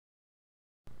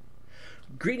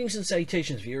Greetings and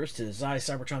salutations, viewers, to Zai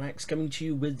Cybertron X, coming to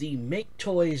you with the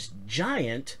MakeToys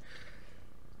Giant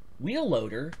wheel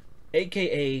loader,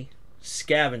 aka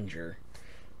Scavenger.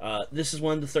 This is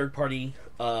one of the third-party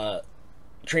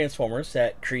transformers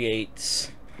that creates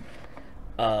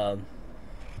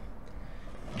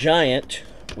Giant,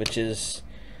 which is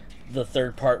the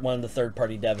one of the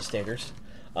third-party Devastators.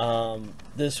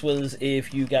 This was,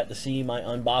 if you got to see my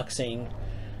unboxing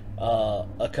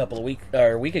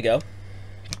a week ago.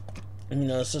 And you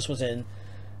notice this was in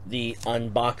the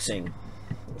unboxing.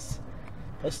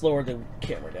 Let's lower the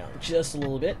camera down just a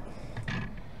little bit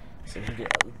so we can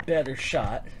get a better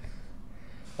shot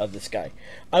of this guy.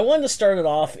 I wanted to start it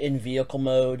off in vehicle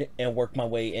mode and work my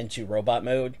way into robot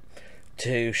mode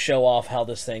to show off how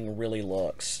this thing really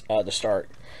looks to start.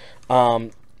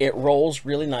 It rolls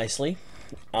really nicely.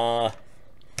 One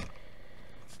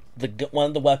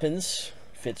of the weapons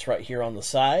fits right here on the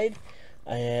side,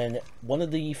 and one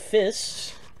of the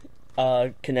fists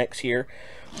connects here,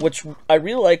 which I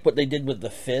really like what they did with the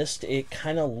fist. It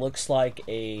kind of looks like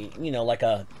a, like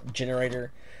a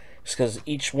generator, because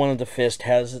each one of the fists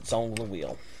has its own little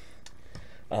wheel.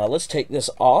 Let's take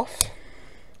this off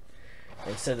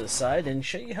and set it aside and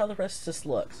show you how the rest of this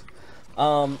looks.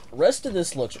 Rest of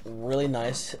this looks really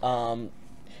nice.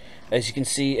 As you can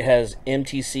see, it has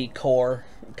MTC core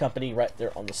company right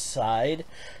there on the side.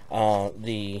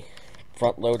 The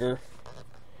front loader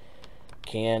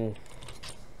the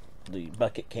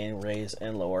bucket can raise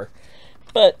and lower,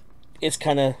 but it's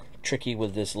kind of tricky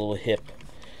with this little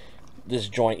this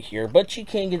joint here, but you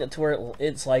can get it to where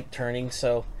it's like turning.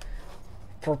 So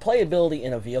for playability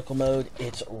in a vehicle mode,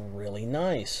 it's really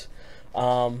nice.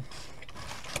 You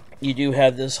do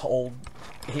have this hole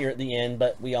here at the end,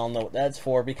 but we all know what that's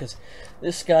for, because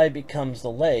this guy becomes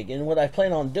the leg. And what I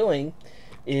plan on doing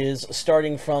is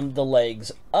starting from the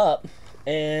legs up,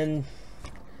 and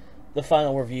the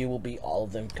final review will be all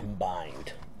of them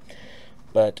combined.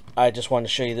 But I just wanted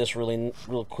to show you this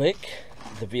real quick.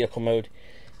 The vehicle mode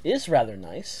is rather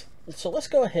nice. So let's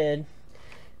go ahead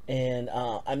and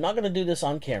I'm not going to do this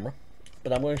on camera,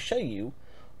 but I'm going to show you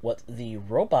what the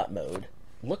robot mode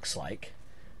looks like.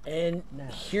 And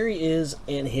here he is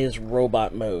in his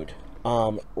robot mode.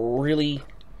 Really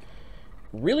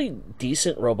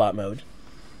decent robot mode.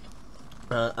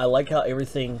 I like how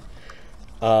everything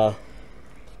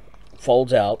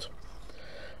folds out.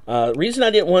 Reason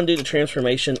I didn't want to do the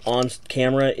transformation on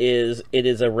camera is it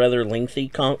is a rather lengthy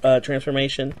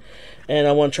transformation, and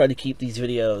I want to try to keep these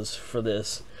videos for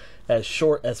this as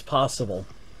short as possible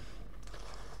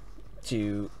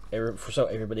so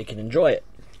everybody can enjoy it.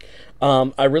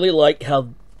 I really like how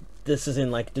this is in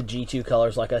like the G2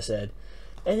 colors, like I said,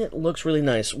 and it looks really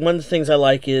nice. One of the things I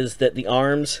like is that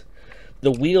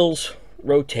the wheels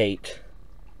rotate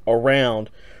around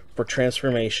for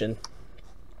transformation,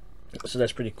 so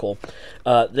that's pretty cool.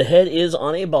 The head is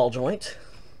on a ball joint.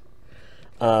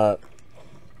 That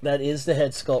is the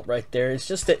head sculpt right there. It's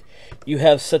just that you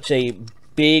have such a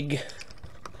big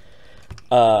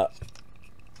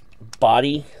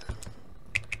body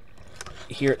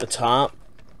here at the top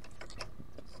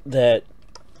that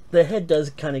the head does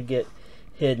kind of get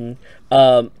hidden.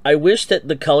 I wish that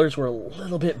the colors were a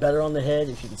little bit better on the head.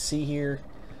 If you can see here,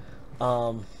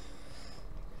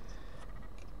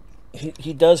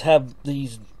 he does have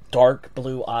these dark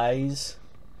blue eyes,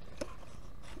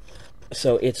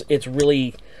 so it's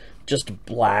really just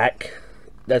black.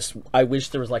 I wish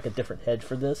there was like a different head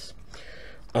for this.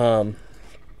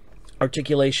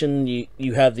 Articulation,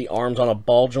 you have the arms on a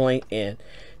ball joint and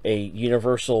a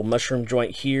universal mushroom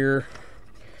joint here,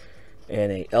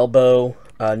 and a elbow.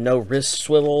 No wrist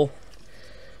swivel.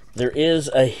 There is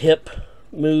a hip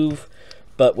move,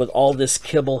 but with all this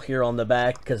kibble here on the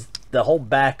back, because the whole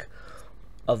back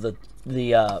of the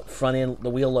front end, the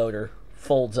wheel loader,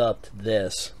 folds up to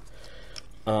this.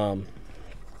 So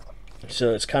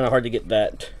it's kind of hard to get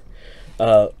that.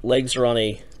 Legs are on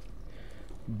a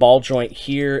ball joint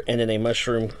here, and then a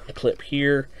mushroom clip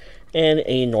here, and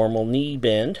a normal knee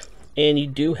bend, and you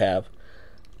do have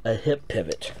a hip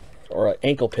pivot or an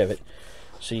ankle pivot,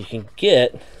 so you can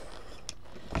get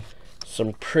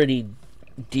some pretty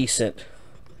decent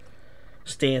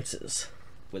stances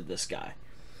with this guy.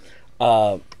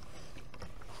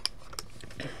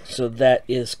 So that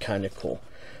is kind of cool.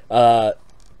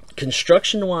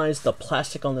 Construction wise, the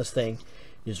plastic on this thing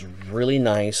is really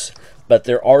nice, but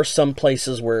there are some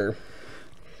places where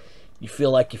you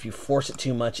feel like if you force it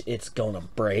too much, it's gonna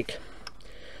break.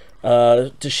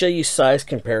 To show you size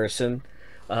comparison,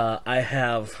 I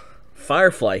have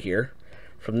Firefly here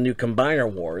from the new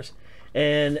Combiner Wars,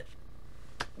 and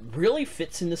really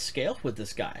fits in the scale with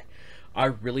this guy. I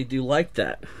really do like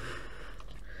that.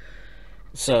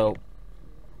 So,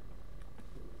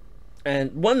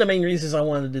 and one of the main reasons I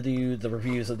wanted to do the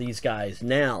reviews of these guys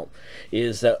now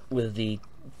is that with the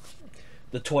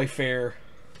Toy Fair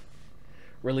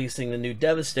releasing the new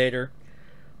Devastator,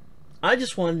 I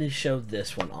just wanted to show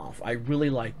this one off. I really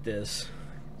like this.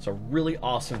 It's a really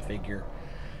awesome figure.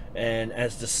 And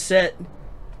as the set,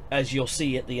 as you'll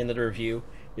see at the end of the review,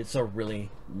 it's a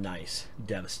really nice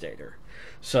Devastator.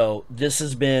 So this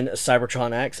has been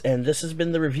Cybertron X, and this has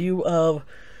been the review of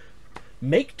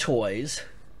MakeToys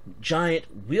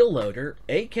Giant Wheel Loader,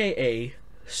 aka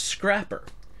Scrapper.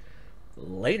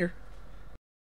 Later.